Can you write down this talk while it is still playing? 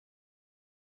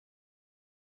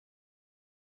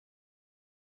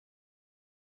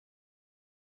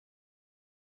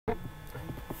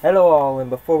Hello all, and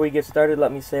before we get started,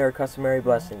 let me say our customary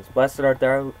blessings. Blessed art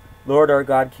thou, Lord our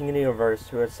God, King of the universe,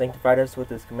 who has sanctified us with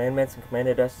his commandments and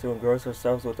commanded us to engross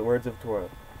ourselves with the words of Torah.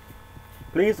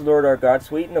 Please, Lord our God,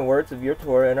 sweeten the words of your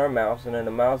Torah in our mouths and in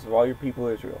the mouths of all your people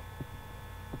Israel.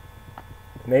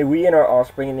 May we and our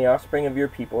offspring and the offspring of your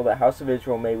people, the house of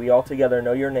Israel, may we altogether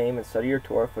know your name and study your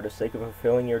Torah for the sake of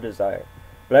fulfilling your desire.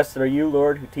 Blessed are you,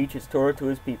 Lord, who teaches Torah to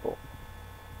his people,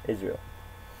 Israel.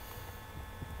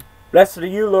 Blessed are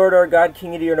you, Lord our God,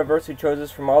 King of the universe, who chose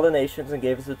us from all the nations and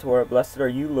gave us the Torah. Blessed are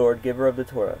you, Lord, giver of the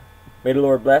Torah. May the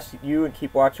Lord bless you and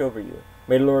keep watch over you.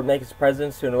 May the Lord make his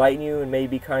presence to enlighten you, and may he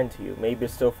be kind to you. May he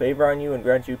bestow favor on you and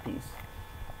grant you peace.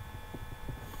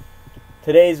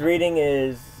 Today's reading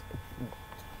is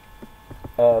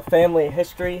family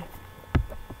history.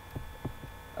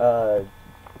 Our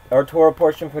Torah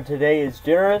portion for today is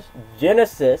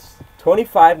Genesis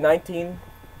 25:19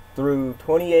 through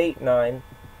 28:9.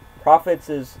 Prophets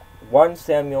is 1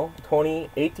 Samuel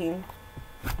 20:18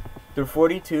 through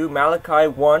 42. Malachi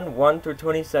 1:1 through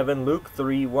 27. Luke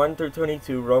 3:1 through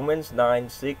 22. Romans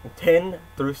 9:10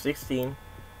 through 16.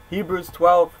 Hebrews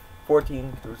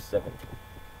 12:14 through 17.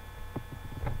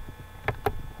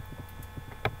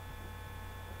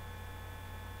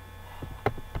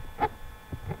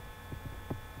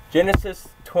 Genesis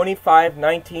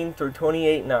 25:19 through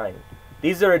 28:9.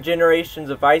 These are the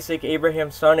generations of Isaac,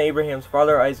 Abraham's son, Abraham's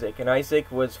father Isaac. And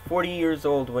Isaac was 40 years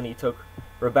old when he took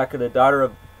Rebekah, the daughter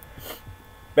of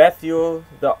Bethuel,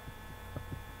 the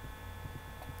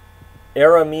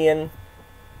Aramean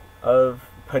of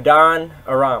Padan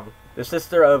Aram, the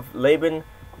sister of Laban,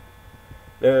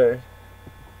 the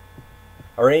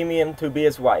Aramean, to be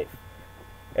his wife.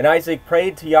 And Isaac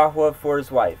prayed to Yahweh for his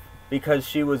wife, because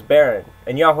she was barren.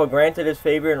 And Yahweh granted his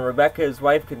favor, and Rebekah his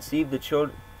wife conceived the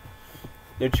children.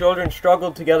 The children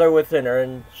struggled together within her,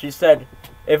 and she said,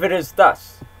 "If it is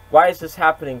thus, why is this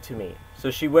happening to me?"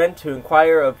 So she went to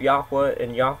inquire of Yahweh,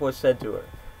 and Yahweh said to her,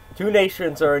 "Two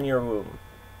nations are in your womb.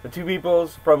 The two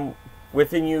peoples from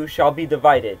within you shall be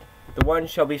divided. The one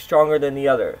shall be stronger than the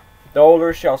other. The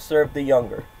older shall serve the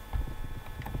younger."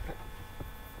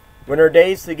 When her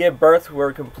days to give birth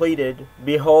were completed,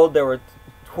 behold, there were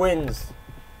twins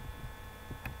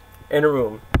in a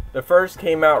room. The first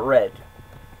came out red.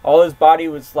 All his body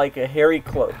was like a hairy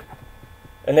cloak.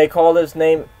 And they called his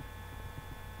name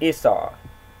Esau.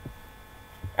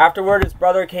 Afterward his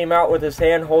brother came out with his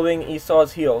hand holding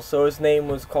Esau's heel, so his name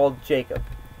was called Jacob.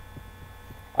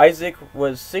 Isaac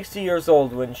was 60 years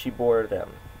old when she bore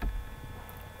them.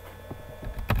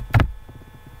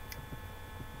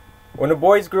 When the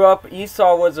boys grew up,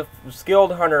 Esau was a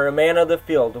skilled hunter, a man of the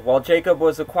field, while Jacob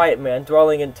was a quiet man,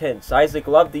 dwelling in tents. Isaac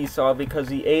loved Esau because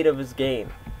he ate of his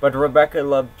game, but Rebekah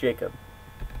loved Jacob.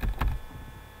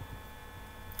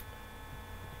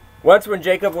 Once when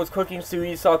Jacob was cooking stew,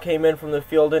 Esau came in from the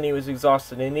field, and he was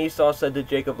exhausted. And Esau said to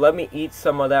Jacob, "Let me eat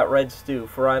some of that red stew,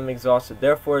 for I am exhausted."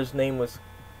 Therefore his name was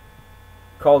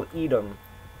called Edom.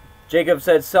 Jacob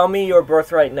said, "Sell me your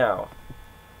birthright now."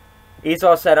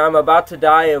 Esau said, "I am about to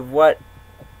die. Of what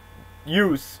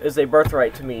use is a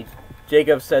birthright to me?"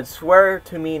 Jacob said, "Swear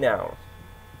to me now."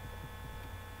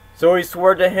 So he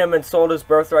swore to him and sold his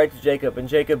birthright to Jacob. And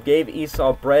Jacob gave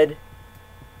Esau bread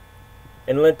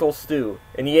and lentil stew.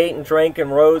 And he ate and drank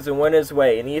and rose and went his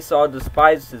way. And Esau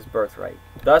despised his birthright.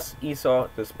 Thus Esau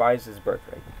despised his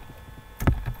birthright.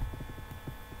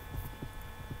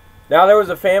 Now there was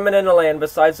a famine in the land,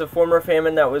 besides the former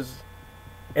famine that was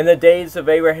in the days of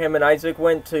Abraham. And Isaac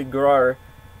went to Gerar,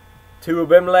 to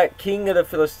Abimelech, king of the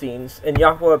Philistines. And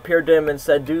Yahweh appeared to him and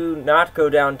said, "Do not go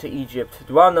down to Egypt.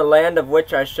 Dwell in the land of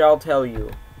which I shall tell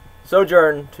you.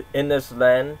 Sojourn in this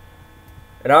land,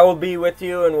 and I will be with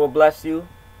you and will bless you.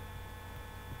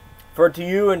 For to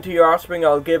you and to your offspring I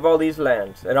will give all these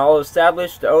lands, and I will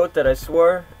establish the oath that I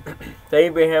swore to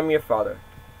Abraham your father.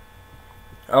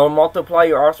 I will multiply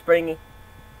your offspring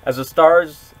as the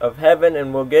stars of heaven,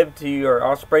 and will give to your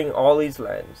offspring all these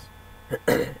lands.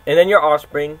 And in your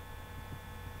offspring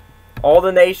all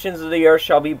the nations of the earth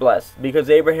shall be blessed, because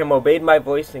Abraham obeyed my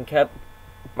voice and kept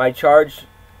my charge,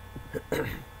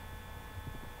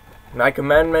 my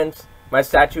commandments, my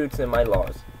statutes, and my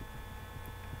laws."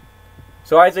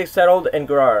 So Isaac settled in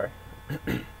Gerar.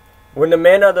 When the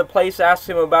men of the place asked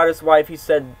him about his wife, he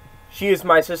said, "She is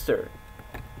my sister."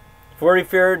 For he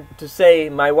feared to say,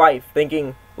 "my wife,"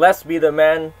 thinking, lest be the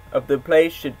man of the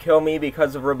place should kill me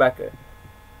because of Rebekah,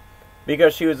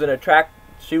 because she was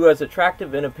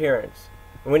attractive in appearance.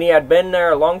 And when he had been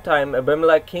there a long time,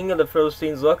 Abimelech, king of the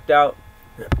Philistines, looked out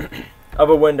of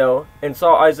a window and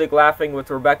saw Isaac laughing with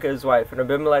Rebekah his wife. And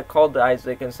Abimelech called to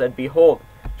Isaac and said, "Behold,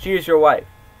 she is your wife."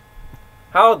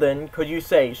 How then could you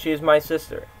say, she is my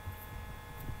sister?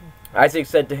 Isaac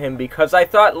said to him, because I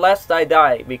thought lest I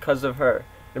die because of her.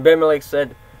 And Abimelech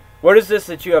said, what is this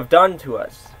that you have done to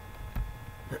us?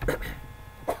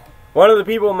 One of the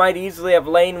people might easily have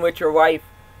lain with your wife,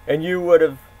 and you would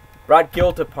have brought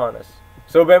guilt upon us.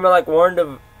 So Abimelech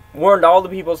warned all the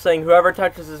people, saying, whoever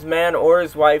touches his man or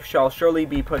his wife shall surely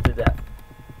be put to death.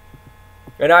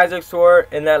 And Isaac sowed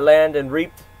in that land and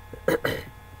reaped.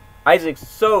 Isaac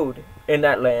sowed in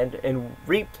that land and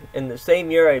reaped in the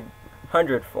same year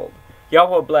 100-fold.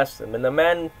 Yahweh blessed them, and the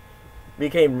man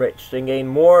became rich and gained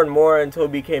more and more until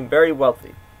he became very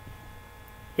wealthy.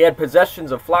 He had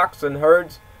possessions of flocks and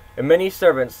herds and many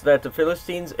servants, so that the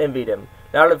Philistines envied him.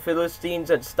 Now the Philistines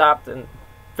had stopped and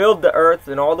filled the earth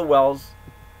and all the wells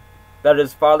that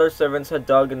his father's servants had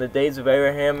dug in the days of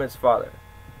Abraham his father.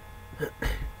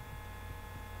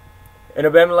 And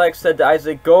Abimelech said to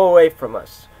Isaac, go away from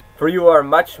us, for you are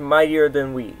much mightier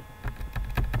than we.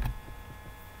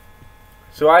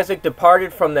 So Isaac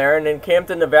departed from there and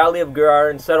encamped in the valley of Gerar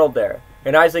and settled there.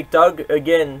 And Isaac dug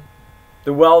again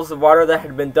the wells of water that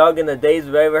had been dug in the days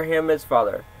of Abraham his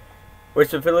father,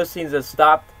 which the Philistines had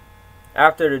stopped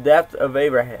after the death of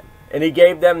Abraham. And he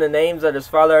gave them the names that his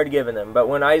father had given them. But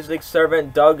when Isaac's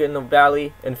servant dug in the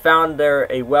valley and found there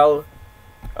a well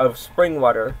of spring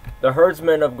water, the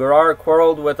herdsmen of Gerar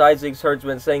quarreled with Isaac's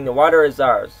herdsmen, saying, the water is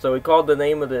ours. So he called the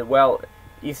name of the well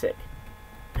Esek,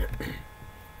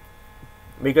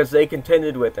 because they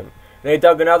contended with him. And they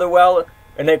dug another well,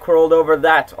 and they quarreled over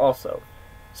that also.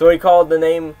 So he called the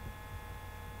name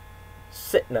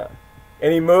Sitnah.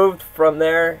 And he moved from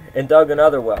there and dug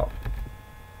another well.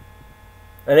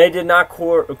 And they did not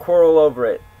quarrel over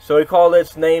it. So he called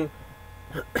its name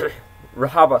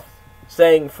Rehoboth,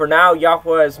 saying, for now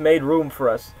Yahweh has made room for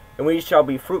us, and we shall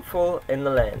be fruitful in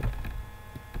the land.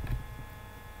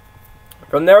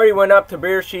 From there he went up to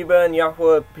Beersheba, and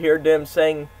Yahweh appeared to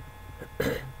him,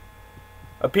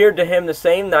 appeared to him the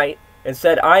same night, and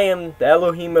said, I am the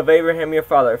Elohim of Abraham your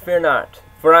father. Fear not,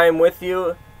 for I am with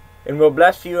you, and will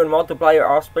bless you and multiply your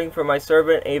offspring for my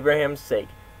servant Abraham's sake.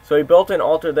 So he built an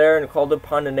altar there and called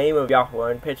upon the name of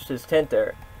Yahweh and pitched his tent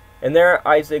there. And there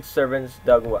Isaac's servants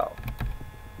dug well.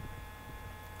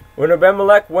 When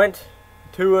Abimelech went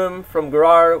to him from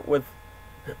Gerar with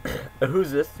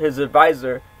Ahuzith his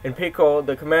advisor and Pichol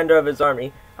the commander of his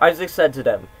army, Isaac said to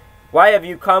them, why have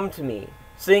you come to me,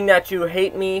 seeing that you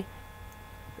hate me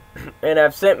and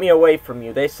have sent me away from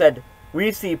you? They said,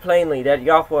 we see plainly that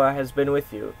Yahweh has been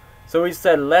with you. So he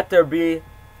said, let there be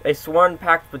a sworn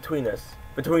pact between us,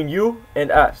 between you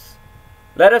and us.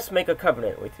 Let us make a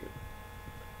covenant with you,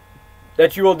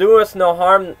 that you will do us no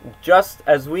harm, just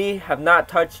as we have not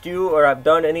touched you or have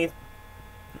done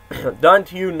done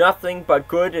to you nothing but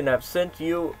good, and have sent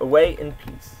you away in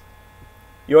peace.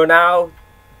 You are now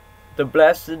the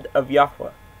blessed of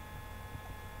Yahweh.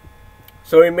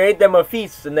 So he made them a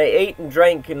feast, and they ate and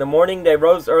drank. In the morning they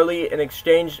rose early and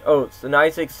exchanged oaths, and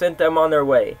Isaac sent them on their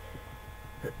way.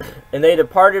 And they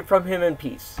departed from him in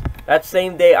peace. That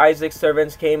same day Isaac's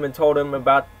servants came and told him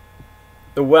about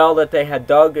the well that they had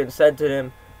dug, and said to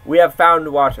him, we have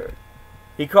found water.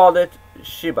 He called it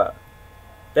Sheba.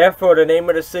 Therefore the name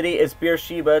of the city is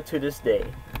Beersheba to this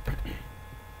day.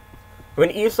 When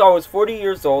Esau was 40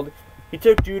 years old, he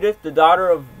took Judith, the daughter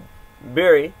of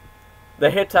Beri,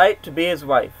 the Hittite, to be his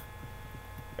wife,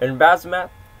 and Basmath,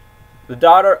 the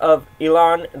daughter of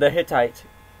Elon the Hittite,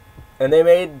 and they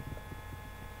made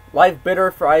life bitter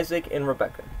for Isaac and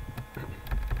Rebekah.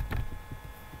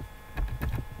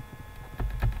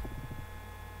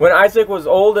 When Isaac was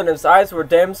old and his eyes were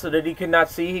dim so that he could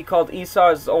not see, he called Esau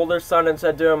his older son and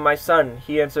said to him, my son.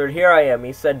 He answered, here I am.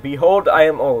 He said, behold, I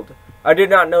am old. I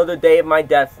did not know the day of my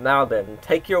death. Now then,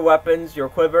 take your weapons, your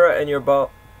quiver, and your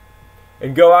bow,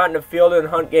 and go out in the field and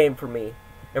hunt game for me,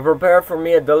 and prepare for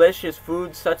me a delicious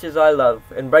food such as I love,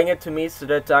 and bring it to me so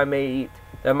that I may eat,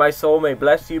 that my soul may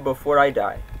bless you before I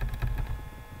die.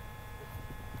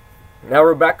 Now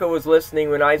Rebekah was listening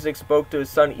when Isaac spoke to his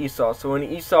son Esau. So when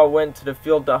Esau went to the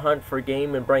field to hunt for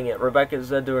game and bring it, Rebekah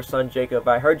said to her son Jacob,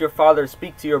 I heard your father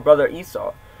speak to your brother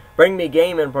Esau. Bring me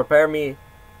game and prepare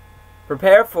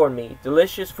for me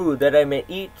delicious food, that I may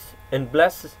eat and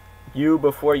bless you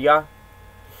before Yahweh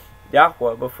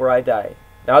before I die.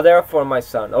 Now therefore, my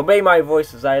son, obey my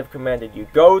voice as I have commanded you.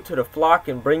 Go to the flock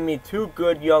and bring me 2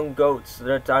 good young goats, so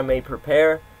that I may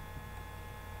prepare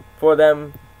for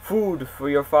them food for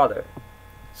your father,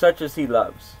 such as he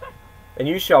loves. And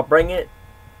you shall bring it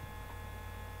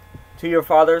to your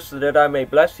father, so that I may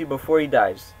bless you before he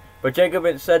dies. But Jacob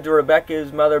had said to Rebekah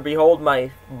his mother, behold, my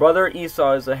brother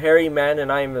Esau is a hairy man,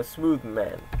 and I am a smooth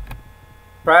man.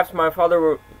 Perhaps my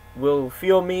father will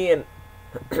feel me, and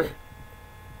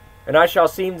and I shall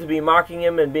seem to be mocking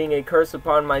him and being a curse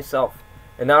upon myself,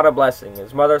 and not a blessing.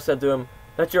 His mother said to him,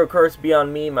 Let your curse be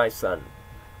on me, my son.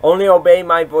 Only obey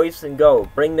my voice and go.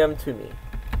 Bring them to me.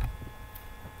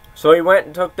 So he went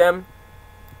and took them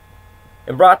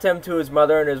and brought them to his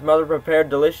mother, and his mother prepared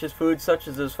delicious food such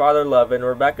as his father loved. And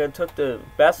Rebekah took the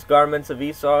best garments of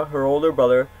Esau, her older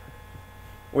brother,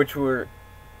 which were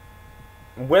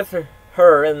with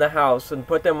her in the house, and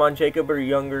put them on Jacob, her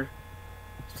younger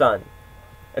son.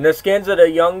 And the skins of the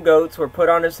young goats were put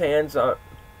on his hands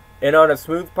and on the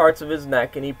smooth parts of his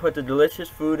neck, and he put the delicious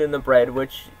food and the bread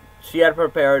which she had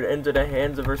prepared into the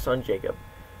hands of her son Jacob.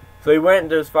 So he went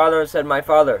to his father and said, My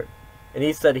father. And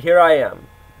he said, Here I am.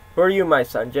 Who are you, my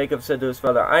son? Jacob said to his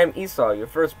father, I am Esau, your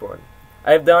firstborn.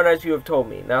 I have done as you have told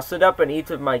me. Now sit up and eat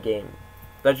of my game,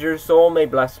 that your soul may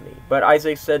bless me. But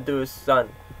Isaac said to his son,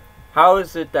 How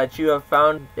is it that you have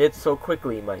found it so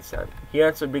quickly, my son? He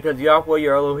answered, Because Yahweh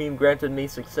your Elohim granted me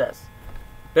success.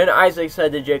 Then Isaac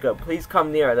said to Jacob, Please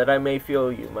come near, that I may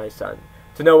feel you, my son,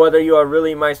 to know whether you are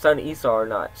really my son Esau or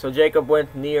not. So Jacob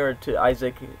went near to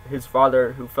Isaac his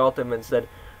father, who felt him, and said,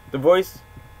 The voice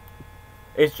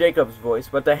is Jacob's voice,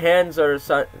 but the hands are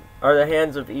the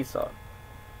hands of Esau.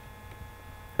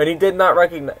 And he did not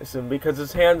recognize him, because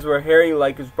his hands were hairy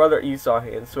like his brother Esau's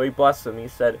hands. So he blessed him. He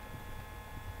said,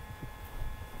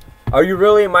 Are you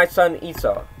really my son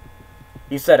Esau?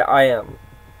 He said, I am.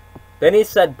 Then he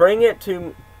said, Bring it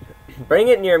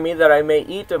near me, that I may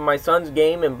eat of my son's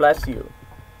game and bless you.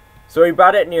 So he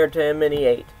brought it near to him, and he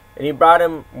ate. And he brought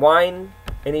him wine,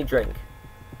 and he drank.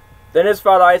 Then his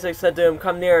father Isaac said to him,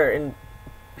 Come near and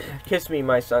kiss me,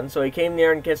 my son. So he came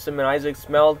near and kissed him, and Isaac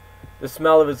smelled the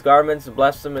smell of his garments, and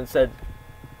blessed him, and said,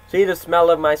 See, the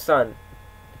smell of my son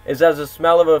is as the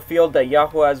smell of a field that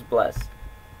Yahweh has blessed.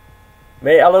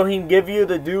 May Elohim give you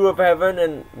the dew of heaven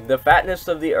and the fatness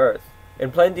of the earth,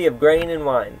 and plenty of grain and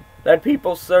wine. Let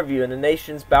people serve you, and the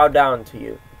nations bow down to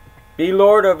you. Be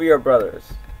Lord over your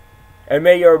brothers. And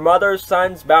may your mother's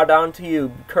sons bow down to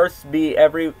you. Cursed be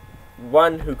every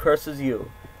one who curses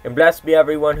you, and blessed be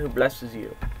everyone who blesses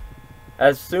you.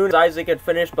 As soon as Isaac had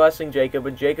finished blessing Jacob,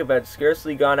 and Jacob had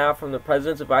scarcely gone out from the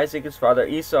presence of Isaac his father,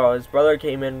 Esau his brother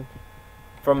came in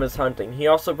from his hunting. He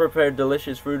also prepared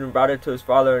delicious food and brought it to his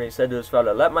father, and he said to his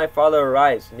father, Let my father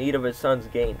arise and eat of his son's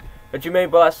gain, that you may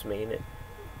bless me. And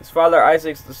his father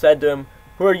Isaac said to him,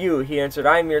 Who are you? He answered,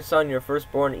 I am your son, your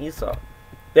firstborn Esau.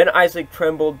 Then Isaac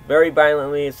trembled very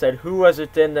violently and said, Who was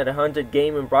it then that hunted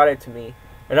game and brought it to me?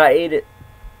 And I ate it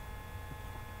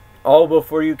all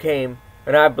before you came,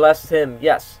 and I blessed him,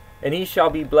 yes, and he shall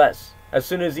be blessed. As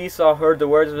soon as Esau heard the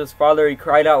words of his father, he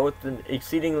cried out with an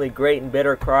exceedingly great and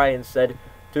bitter cry, and said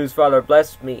to his father,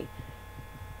 Bless me,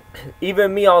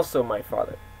 even me also, my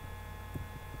father.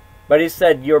 But he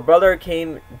said, Your brother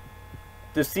came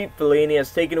deceitfully, and he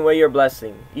has taken away your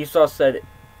blessing. Esau said,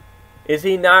 Is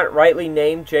he not rightly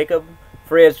named Jacob?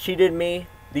 For he has cheated me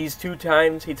these 2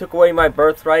 times. He took away my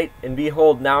birthright, and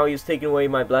behold, now he has taken away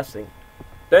my blessing.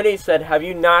 Then he said, Have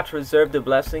you not reserved a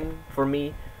blessing for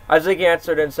me? Isaac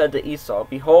answered and said to Esau,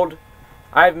 Behold,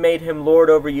 I have made him lord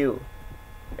over you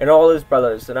and all his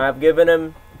brothers, and I have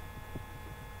given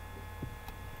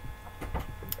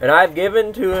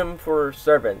to him for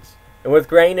servants, and with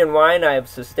grain and wine I have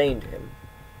sustained him.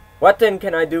 What then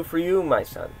can I do for you, my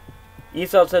son?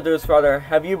 Esau said to his father,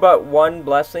 Have you but one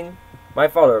blessing? My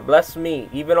father, bless me,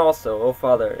 even also, O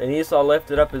father. And Esau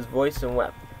lifted up his voice and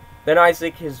wept. Then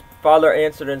Isaac his father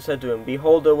answered and said to him,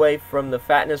 Behold, away from the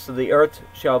fatness of the earth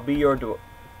shall be your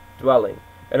dwelling,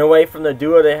 and away from the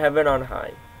dew of the heaven on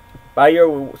high. By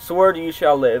your sword you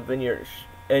shall live, and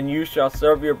you shall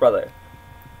serve your brother.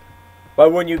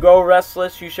 But when you go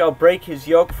restless, you shall break his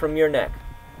yoke from your neck.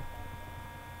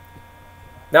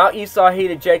 Now Esau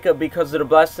hated Jacob because of the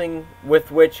blessing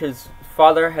with which his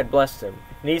father had blessed him.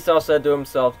 And Esau said to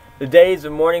himself, The days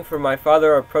of mourning for my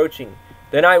father are approaching.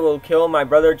 Then I will kill my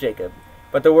brother Jacob.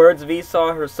 But the words of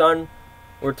Esau her son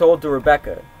were told to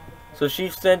Rebekah. So she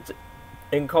sent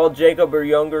and called Jacob her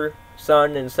younger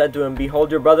son, and said to him,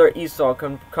 Behold, your brother Esau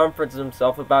comforts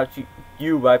himself about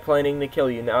you by planning to kill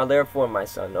you. Now therefore, my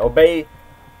son, obey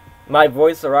my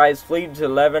voice, arise, flee to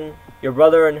Laban, your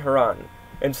brother in Haran,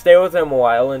 and stay with him a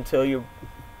while until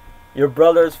your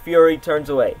brother's fury turns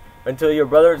away, until your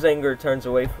brother's anger turns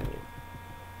away from you,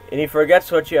 and he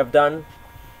forgets what you have done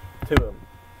to him.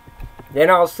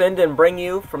 Then I'll send and bring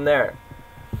you from there.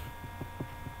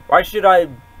 Why should I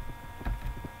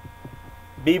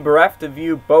be bereft of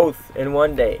you both in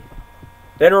one day?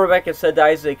 Then Rebekah said to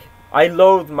Isaac, I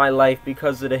loathe my life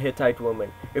because of the Hittite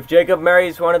woman. If Jacob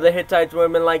marries one of the Hittite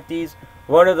women like these,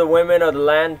 one of the women of the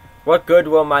land, What good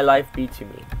will my life be to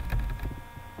me?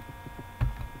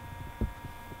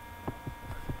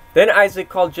 Then Isaac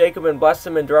called Jacob and blessed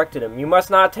him and directed him, You must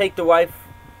not take a wife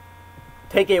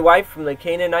from the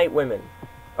Canaanite women.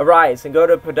 Arise and go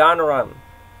to Padan Aram,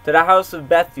 to the house of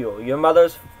Bethuel, your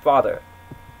mother's father.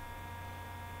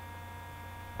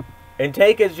 And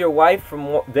take as your wife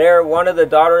from there one of the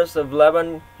daughters of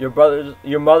Laban, your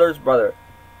mother's brother,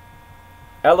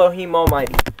 Elohim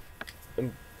Almighty.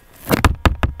 And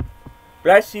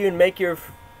bless you and make you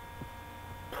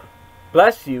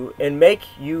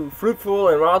fruitful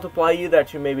and multiply you,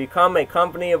 that you may become a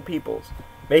company of peoples.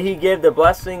 May he give the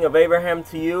blessing of Abraham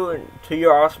to you and to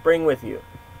your offspring with you,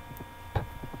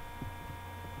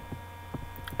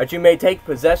 that you may take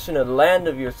possession of the land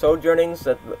of your sojournings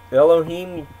that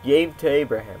Elohim gave to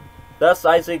Abraham. Thus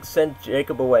Isaac sent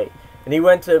Jacob away, and he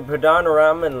went to Padan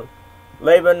Aram, and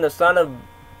Laban the son of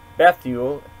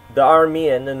Bethuel the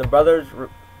Aramean, and the brothers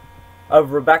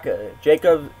of Rebekah,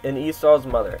 Jacob and Esau's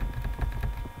mother.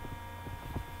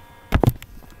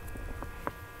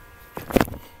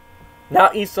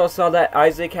 Now Esau saw that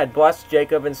Isaac had blessed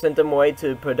Jacob and sent him away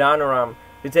to Padan Aram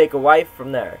to take a wife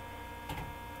from there.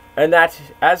 And that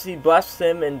as he blessed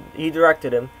him and he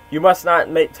directed him, You must not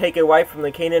take a wife from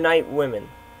the Canaanite women.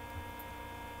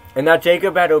 And that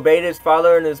Jacob had obeyed his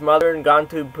father and his mother and gone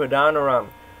to Padan Aram.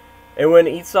 And when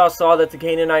Esau saw that the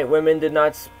Canaanite women did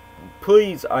not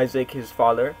please Isaac his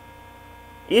father,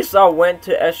 Esau went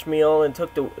to Ishmael and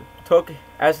took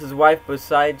as his wife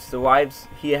besides the wives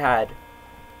he had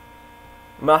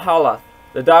Mahalath,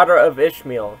 the daughter of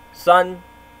Ishmael,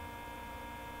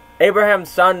 Abraham's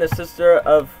son, the sister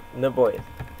of Nebaioth.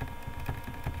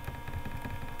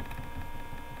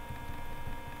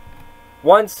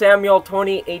 1 Samuel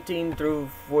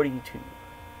 20:18-42.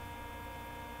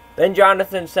 Then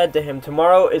Jonathan said to him,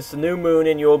 Tomorrow is the new moon,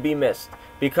 and you will be missed,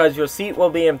 because your seat will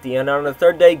be empty. And on the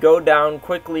third day go down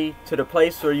quickly to the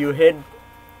place where you hid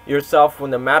yourself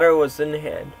when the matter was in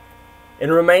hand,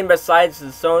 and remain beside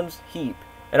the stone's heap,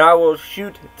 and I will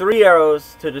shoot 3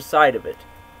 arrows to the side of it,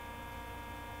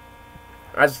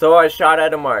 as though I shot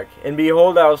at a mark. And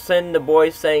behold, I will send the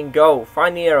boy, saying, Go,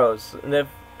 find the arrows. And if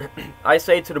I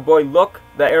say to the boy, Look,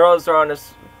 the arrows are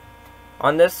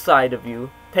on this side of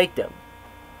you, take them.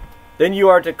 Then you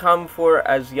are to come, for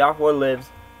as Yahweh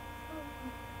lives,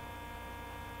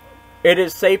 it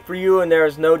is safe for you, and there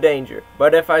is no danger.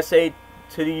 But if I say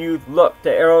to the youth, Look,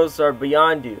 the arrows are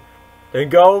beyond you, then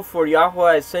go, for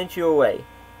Yahweh has sent you away.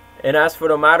 And as for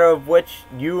the matter of which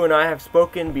you and I have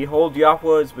spoken, behold,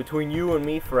 Yahweh is between you and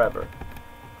me forever.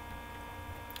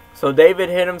 So David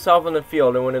hid himself in the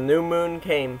field, and when the new moon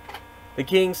came, the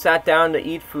king sat down to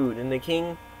eat food, and the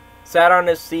king sat on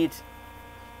his seat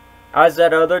as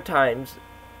at other times,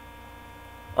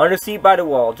 on a seat by the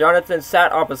wall. Jonathan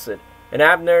sat opposite, and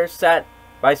Abner sat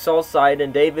by Saul's side,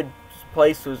 and David's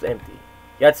place was empty.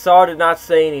 Yet Saul did not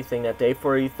say anything that day,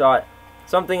 for he thought,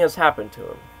 Something has happened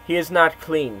to him. He is not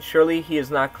clean. Surely he is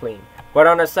not clean. But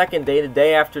on the second day, the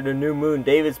day after the new moon,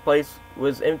 David's place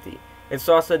was empty. And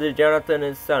Saul said to Jonathan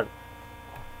his son,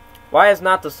 Why has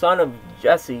not the son of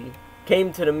Jesse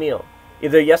came to the meal,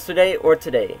 either yesterday or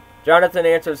today? Jonathan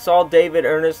answered, Saul, David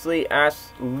earnestly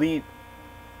asked leave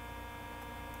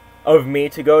of me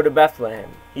to go to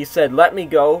Bethlehem. He said, Let me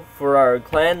go, for our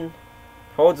clan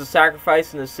holds a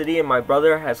sacrifice in the city, and my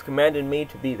brother has commanded me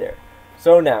to be there.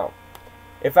 So now,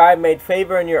 if I have made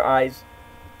favor in your eyes,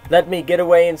 let me get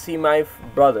away and see my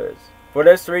brothers. For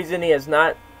this reason he has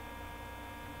not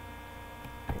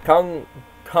come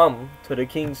to the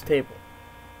king's table.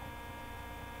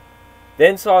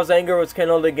 Then Saul's anger was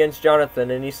kindled against Jonathan,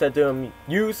 and he said to him,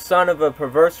 You son of a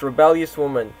perverse, rebellious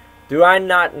woman, do I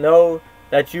not know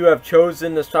that you have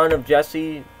chosen the son of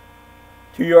Jesse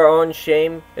to your own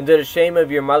shame, and to the shame of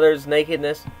your mother's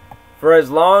nakedness? For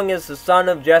as long as the son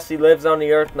of Jesse lives on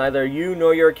the earth, neither you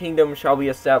nor your kingdom shall be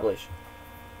established.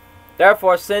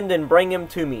 Therefore send and bring him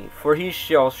to me, for he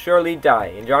shall surely die.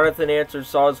 And Jonathan answered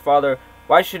Saul's father,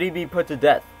 Why should he be put to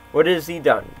death? What has he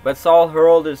done? But Saul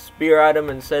hurled his spear at him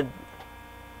and said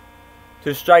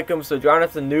to strike him. So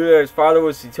Jonathan knew that his father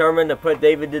was determined to put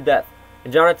David to death.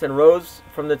 And Jonathan rose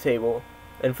from the table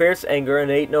in fierce anger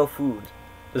and ate no food,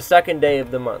 the second day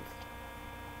of the month.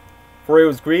 For he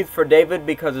was grieved for David,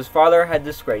 because his father had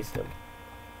disgraced him.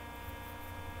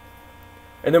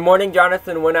 In the morning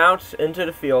Jonathan went out into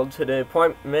the field to the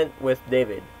appointment with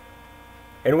David,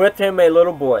 and with him a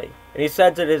little boy. And he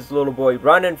said to his little boy,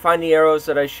 Run and find the arrows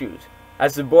that I shoot.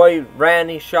 As the boy ran,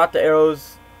 he shot the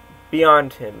arrows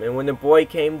beyond him. And when the boy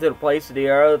came to the place of the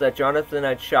arrow that Jonathan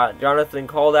had shot, Jonathan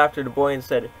called after the boy and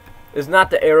said, Is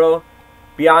not the arrow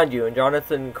beyond you. And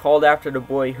Jonathan called after the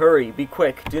boy, Hurry, be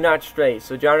quick, do not stray.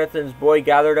 So Jonathan's boy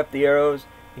gathered up the arrows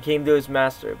and came to his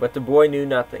master. But the boy knew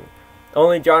nothing.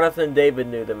 Only Jonathan and David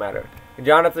knew the matter. And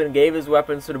Jonathan gave his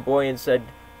weapons to the boy and said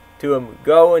to him,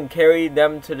 Go and carry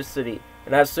them to the city.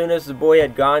 And as soon as the boy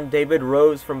had gone, David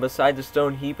rose from beside the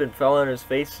stone heap and fell on his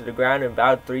face to the ground and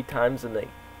bowed 3 times, and they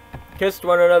kissed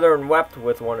one another and wept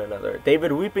with one another,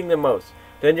 David weeping the most.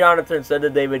 Then Jonathan said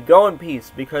to David, Go in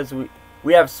peace, because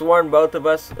we have sworn both of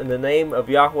us in the name of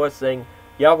Yahweh, saying,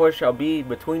 Yahweh shall be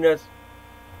between us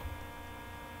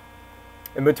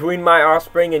and between my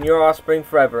offspring and your offspring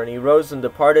forever. And he rose and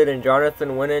departed, and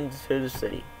Jonathan went into the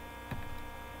city.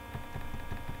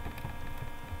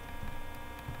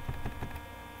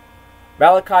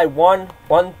 Malachi 1,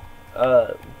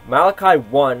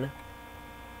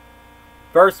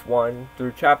 verse 1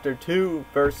 through chapter 2,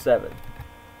 verse 7.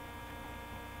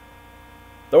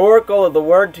 The oracle of the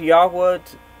word to Yahweh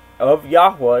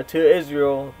to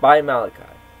Israel by Malachi.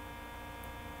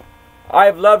 I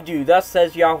have loved you, thus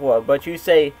says Yahweh, but you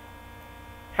say,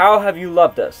 How have you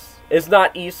loved us? Is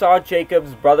not Esau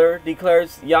Jacob's brother,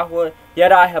 declares Yahweh?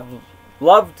 Yet I have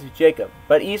loved Jacob,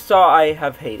 but Esau I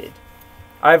have hated.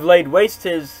 I have laid waste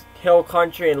his hill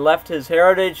country and left his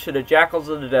heritage to the jackals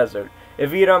of the desert.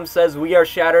 If Edom says, We are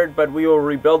shattered, but we will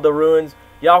rebuild the ruins,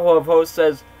 Yahweh of hosts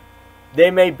says,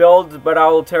 They may build, but I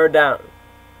will tear down.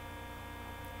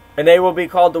 And they will be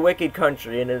called the wicked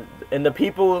country, and the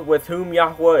people with whom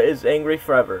Yahweh is angry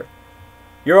forever.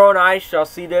 Your own eyes shall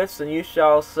see this, and you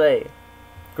shall say,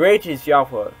 Great is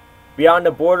Yahweh, beyond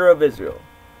the border of Israel.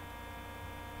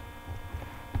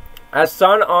 As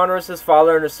son honors his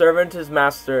father, and a servant his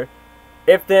master,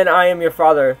 if then I am your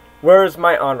father, where is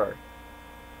my honor?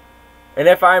 And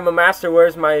if I am a master, where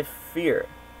is my fear?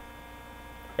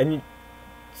 And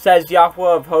says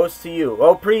Yahweh of hosts to you,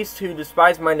 O priests who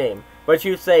despise my name. But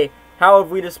you say, How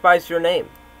have we despised your name?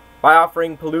 By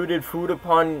offering polluted food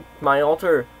upon my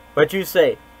altar. But you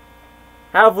say,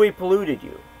 How have we polluted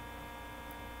you?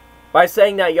 By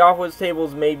saying that Yahweh's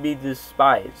tables may be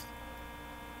despised.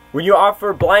 When you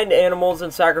offer blind animals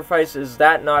in sacrifice, is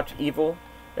that not evil?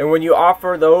 And when you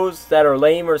offer those that are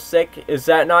lame or sick, is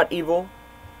that not evil?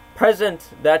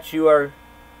 Present that to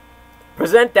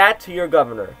your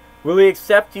governor. Will he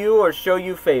accept you or show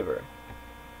you favor?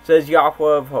 Says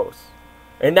Yahweh of hosts.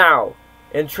 And now,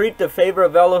 entreat the favor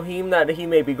of Elohim, that he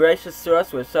may be gracious to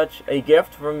us with such a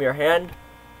gift from your hand.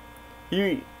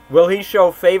 Will he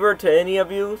show favor to any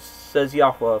of you? Says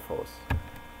Yahweh of hosts.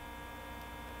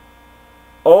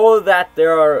 Oh, that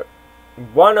there are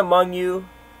one among you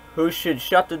who should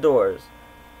shut the doors,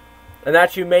 and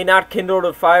that you may not kindle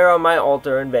the fire on my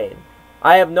altar in vain.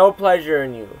 I have no pleasure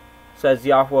in you, says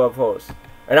Yahweh of hosts,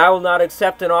 and I will not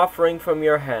accept an offering from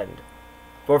your hand.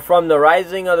 For from the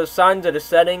rising of the sun to the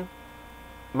setting,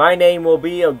 my name will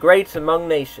be great among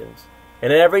nations,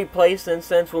 and in every place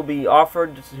incense will be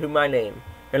offered to my name,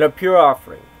 and a pure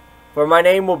offering. For my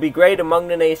name will be great among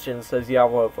the nations, says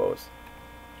Yahweh of hosts.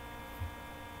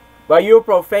 But you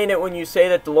profane it when you say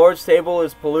that the Lord's table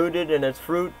is polluted, and its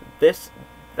fruit,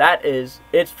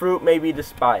 its fruit may be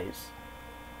despised.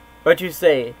 But you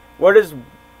say, What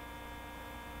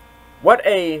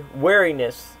a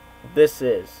weariness this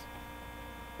is.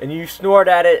 And you snort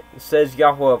at it, says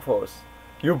Yahweh of hosts.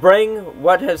 You bring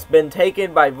what has been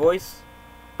taken by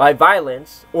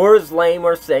violence, or is lame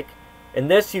or sick, and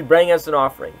this you bring as an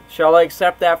offering. Shall I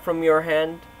accept that from your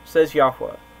hand? Says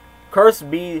Yahweh. Cursed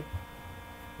be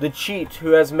the cheat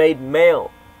who has a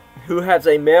male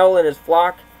in his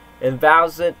flock, and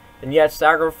vows it, and yet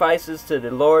sacrifices to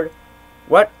the Lord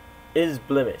what is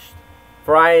blemished.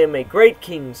 For I am a great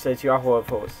king, says Yahweh of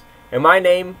hosts, and my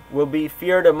name will be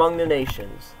feared among the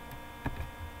nations.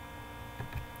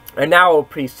 And now, O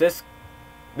priests,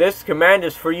 this command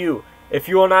is for you. If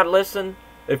you will not listen,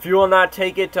 if you will not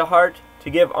take it to heart to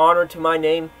give honor to my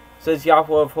name, says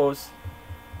Yahweh of hosts,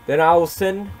 then I will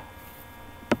send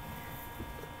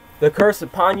the curse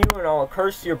upon you, and I will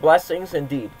curse your blessings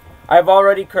indeed. I have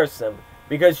already cursed them,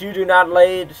 because you do not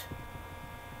lay it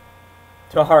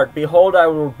to heart. Behold, I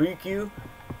will rebuke you,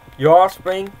 your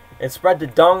offspring, and spread the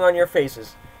dung on your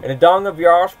faces, and the dung of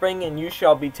your offspring, and you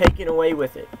shall be taken away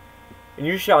with it. And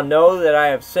you shall know that I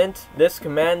have sent this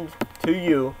command to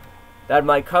you, that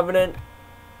my covenant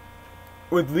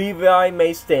with Levi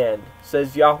may stand,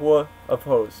 says Yahweh of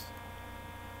hosts.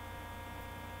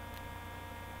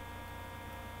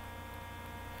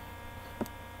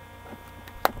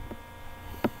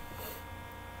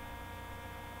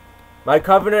 My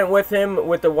covenant with him,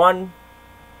 with the one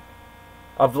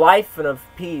of life and of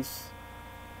peace.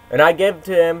 And I give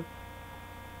to him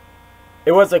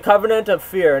It was a covenant of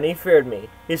fear, and he feared me.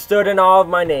 He stood in awe of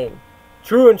my name.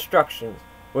 True instruction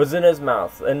was in his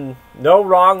mouth, and no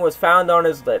wrong was found on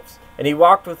his lips. And he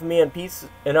walked with me in peace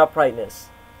and uprightness.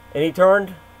 And he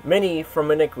turned many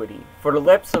from iniquity. For the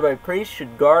lips of a priest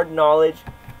should guard knowledge,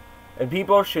 and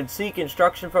people should seek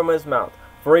instruction from his mouth.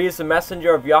 For he is the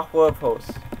messenger of Yahweh of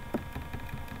hosts.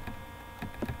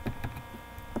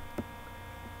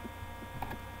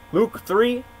 Luke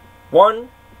 3, 1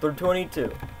 through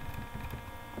 22.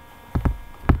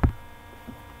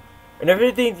 In the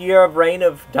 15th year of reign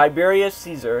of Tiberius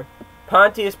Caesar,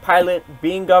 Pontius Pilate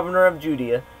being governor of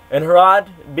Judea, and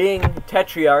Herod being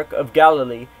tetrarch of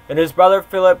Galilee, and his brother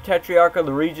Philip tetrarch of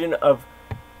the region of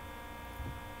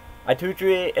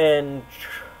Iturea and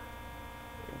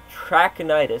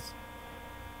Trachonitis,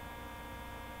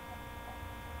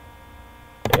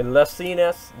 and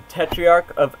Lysanias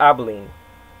tetrarch of Abilene.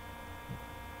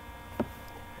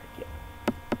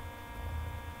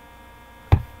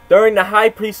 During the high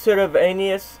priesthood of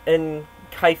Annas and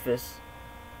Caiaphas,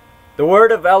 the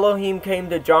word of Elohim came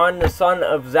to John, the son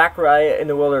of Zechariah, in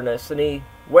the wilderness, and he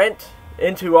went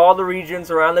into all the regions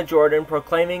around the Jordan,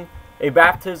 proclaiming a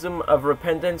baptism of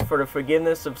repentance for the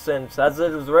forgiveness of sins, as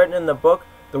it is written in the book,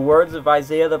 the words of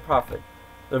Isaiah the prophet.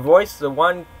 The voice of the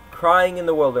one crying in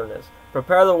the wilderness,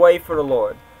 prepare the way for the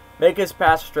Lord, make his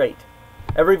path straight.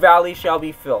 Every valley shall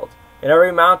be filled, and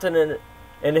every mountain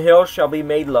and hill shall be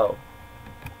made low.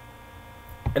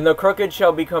 And the crooked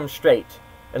shall become straight,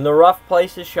 and the rough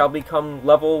places shall become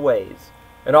level ways,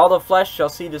 and all the flesh shall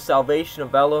see the salvation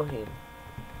of Elohim.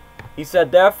 He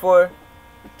said therefore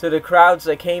to the crowds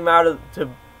that came out to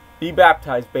be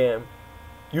baptized by him,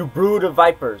 you brood of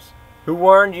vipers, who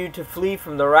warned you to flee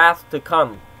from the wrath to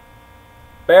come.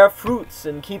 Bear fruits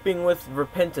in keeping with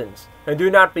repentance, and do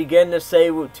not begin to say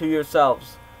to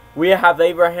yourselves, we have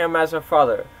Abraham as our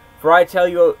father. For I tell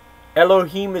you,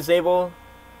 Elohim is able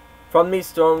from these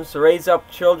stones to raise up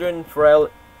children for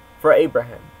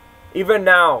Abraham. Even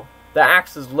now the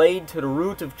axe is laid to the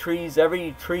root of trees.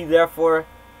 Every tree therefore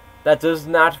that does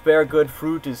not bear good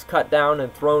fruit is cut down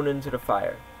and thrown into the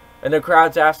fire. And the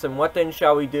crowds asked him, what then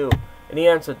shall we do? And he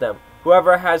answered them,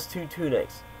 whoever has 2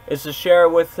 tunics is to share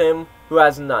with him who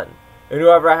has none, and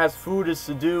whoever has food is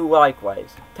to do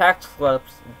likewise. Tax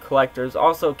collectors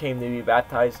also came to be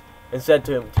baptized, and said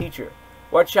to him, Teacher,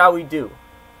 what shall we do?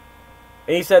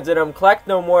 And he said to them, collect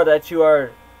no more that you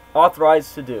are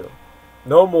authorized to do,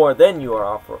 no more than you are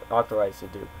authorized to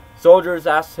do. Soldiers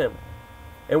asked him,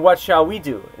 and what shall we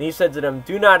do? And he said to them,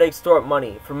 do not extort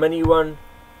money from anyone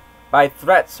by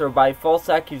threats or by false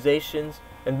accusations,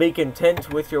 and be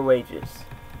content with your wages.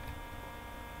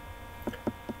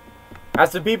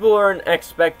 As the people were in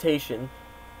expectation,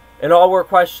 and all were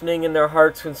questioning in their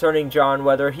hearts concerning John,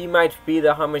 whether he might be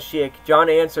the Hamashiach, John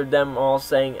answered them all,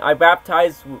 saying, I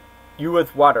baptize you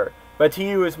with water, but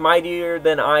he who is mightier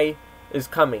than I is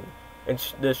coming, and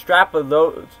the strap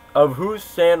of whose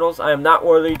sandals I am not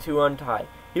worthy to untie.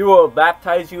 He will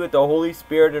baptize you with the Holy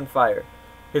Spirit and fire.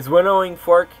 His winnowing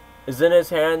fork is in his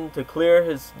hand to clear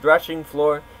his threshing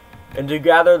floor, and to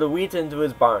gather the wheat into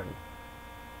his barn.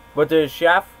 But the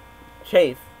chaff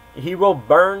he will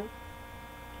burn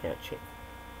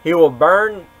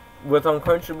with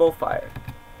unquenchable fire.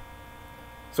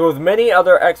 So with many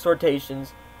other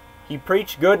exhortations he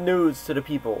preached good news to the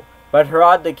people. But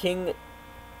Herod the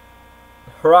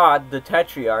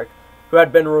tetrarch, who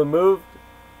had been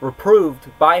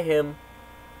reproved by him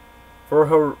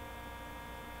for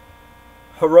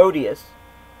Herodias,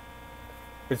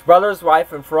 his brother's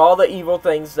wife, and for all the evil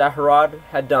things that Herod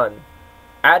had done,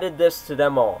 added this to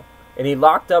them all, and he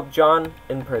locked up John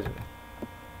in prison.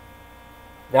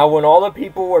 Now when all the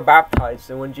people were baptized,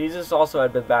 and when Jesus also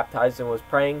had been baptized and was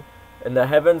praying, and the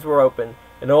heavens were opened,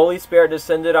 and the Holy Spirit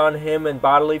descended on him in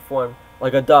bodily form,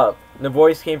 like a dove, and a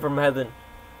voice came from heaven,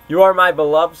 you are my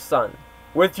beloved Son,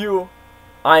 with you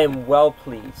I am well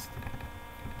pleased.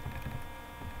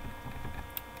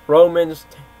 Romans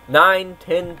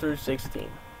 9:10 through 16.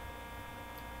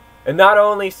 And not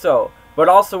only so, but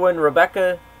also when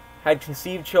Rebekah had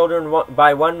conceived children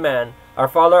by one man, our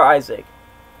father Isaac,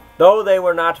 though they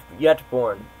were not yet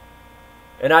born,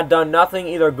 and had done nothing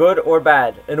either good or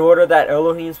bad, in order that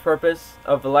Elohim's purpose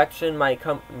of election might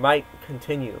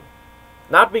continue,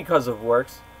 not because of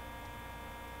works,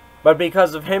 but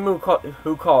because of him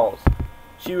who calls.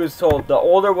 She was told, the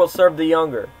older will serve the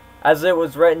younger, as it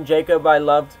was written, Jacob I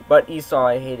loved, but Esau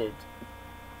I hated.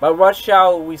 But what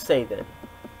shall we say then?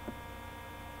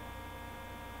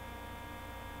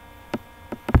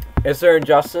 Is there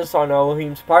injustice on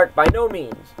Elohim's part? By no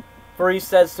means. For he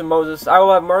says to Moses, I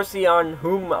will have mercy on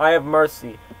whom I have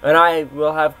mercy, and I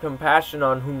will have compassion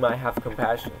on whom I have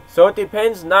compassion. So it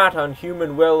depends not on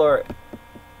human will or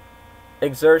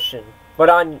exertion, but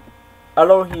on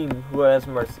Elohim who has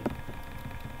mercy.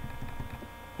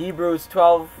 Hebrews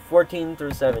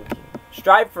 12:14-17.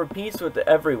 Strive for peace with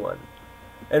everyone,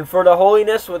 and for the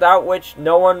holiness without which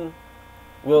no one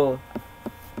will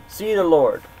see the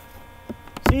Lord.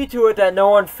 See to it that no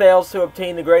one fails to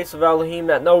obtain the grace of Elohim,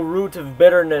 that no root of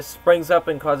bitterness springs up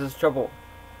and causes trouble,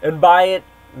 and by it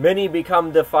many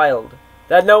become defiled,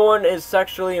 that no one is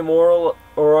sexually immoral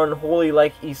or unholy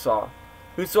like Esau,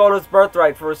 who sold his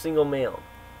birthright for a single meal.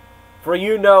 For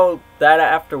you know that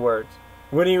afterwards,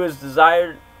 when he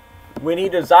desired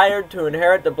to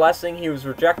inherit the blessing, he was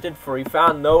rejected, for he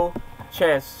found no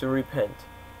chance to repent,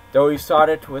 though he sought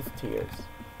it with tears.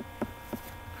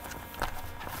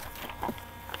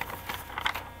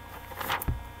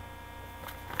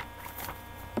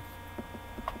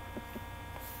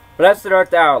 Blessed art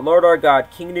thou, Lord our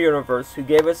God, King of the universe, who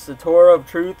gave us the Torah of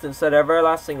truth and set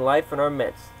everlasting life in our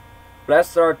midst.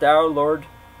 Blessed art thou, Lord,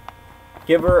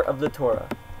 giver of the Torah.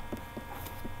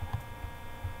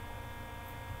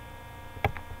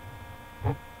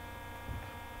 Come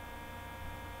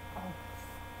on.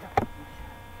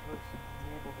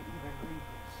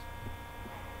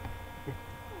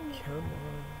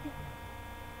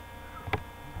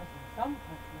 Some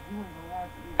countries, you weren't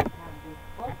allowed to even have this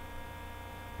book.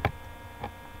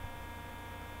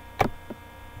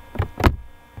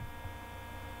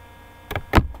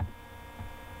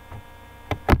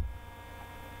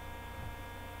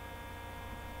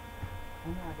 I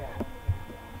know I got one.